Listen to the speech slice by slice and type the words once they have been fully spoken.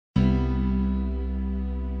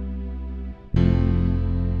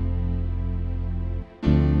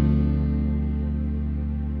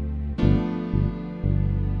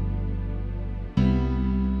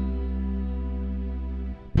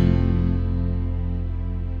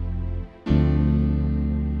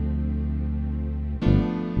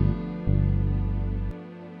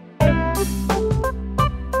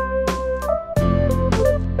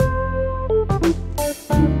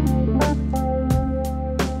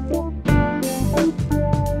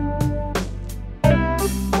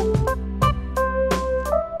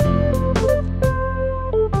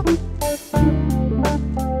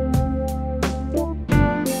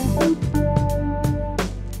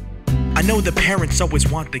know the parents always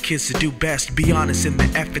want the kids to do best, be honest in their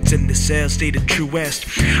efforts and themselves, stay the truest.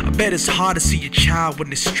 I bet it's hard to see your child when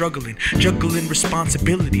they're struggling, juggling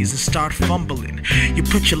responsibilities and start fumbling. You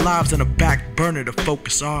put your lives on a back burner to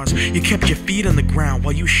focus ours. You kept your feet on the ground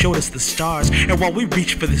while you showed us the stars. And while we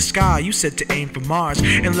reached for the sky, you said to aim for Mars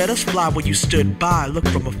and let us fly while you stood by, look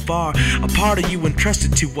from afar. A part of you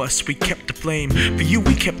entrusted to us, we kept the flame. For you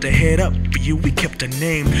we kept a head up, for you we kept a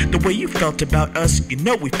name. The way you felt about us, you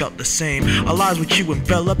know we felt the same. Our lives with you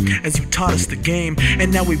enveloped as you taught us the game.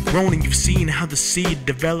 And now we've grown and you've seen how the seed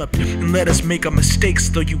developed, and let us make our mistakes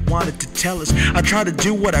though you wanted to tell us. I tried to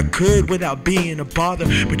do what I could without being a bother,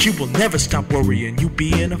 but you will never stop worrying, you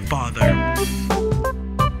being a father.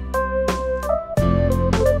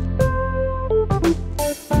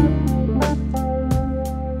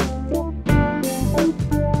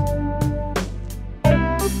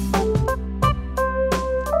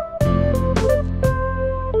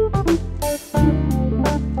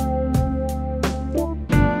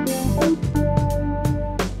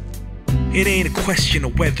 It ain't a question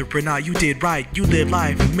of whether or not you did right. You lived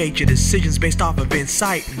life and made your decisions based off of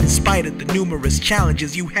insight. And in spite of the numerous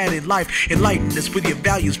challenges you had in life, enlightened us with your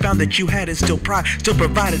values, found that you had instilled pride, still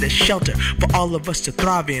provided a shelter for all of us to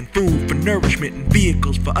thrive in. Food for nourishment and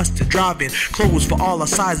vehicles for us to drive in. Clothes for all our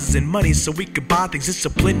sizes and money so we could buy things.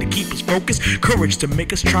 Discipline to keep us focused, courage to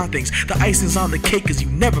make us try things. The icing's on the cake cause you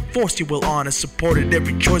never forced your will on us. Supported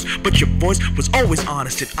every choice but your voice was always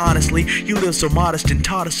honest. And honestly, you lived so modest and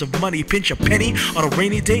taught us of money. Pinch a penny on a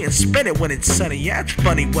rainy day and spend it when it's sunny. Yeah, it's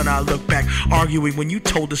funny when I look back, arguing when you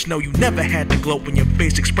told us no. You never had to gloat when your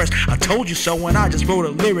face expressed I told you so. And I just wrote a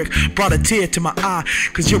lyric, brought a tear to my eye,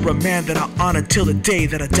 cause you're a man that I honor till the day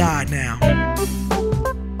that I die now.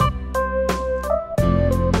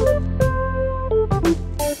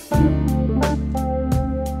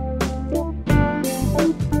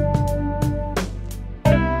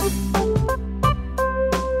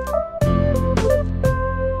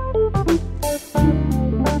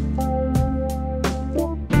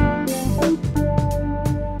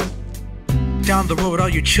 Down the road, all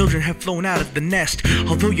your children have flown out of the nest.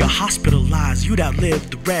 Although you're hospitalized, you'd outlive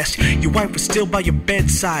the rest. Your wife was still by your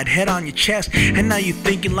bedside, head on your chest. And now you're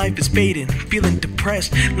thinking life is fading, feeling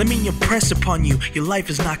depressed. Let me impress upon you, your life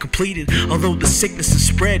is not completed. Although the sickness is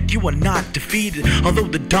spread, you are not defeated. Although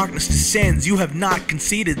the darkness descends, you have not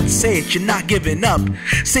conceded. Say it, you're not giving up.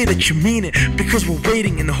 Say that you mean it, because we're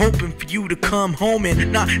waiting and hoping for you to come home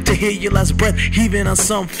and not to hear your last breath, even on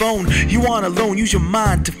some phone. You aren't alone, use your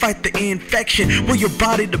mind to fight the infection. Will your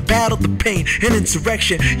body to battle the pain and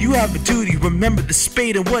insurrection. You have a duty, remember the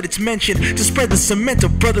spade and what it's mentioned, to spread the cement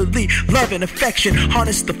of brotherly love and affection.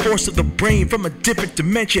 Harness the force of the brain from a different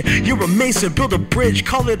dimension. You're a mason, build a bridge,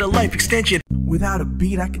 call it a life extension. Without a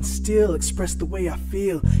beat I can still express the way I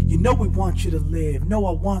feel. You know we want you to live, no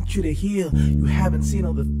I want you to heal. You haven't seen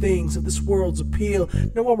all the things of this world's appeal.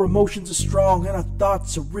 No, our emotions are strong and our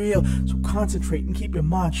thoughts are real. So concentrate and keep your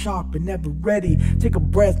mind sharp and never ready. Take a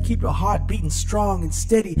breath, keep your heart beating strong and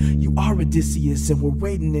steady. You are Odysseus and we're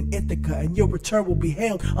waiting in Ithaca, and your return will be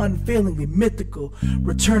hailed unfailingly mythical.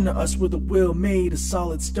 Return to us with a will made of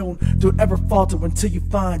solid stone. Don't ever falter until you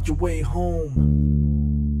find your way home.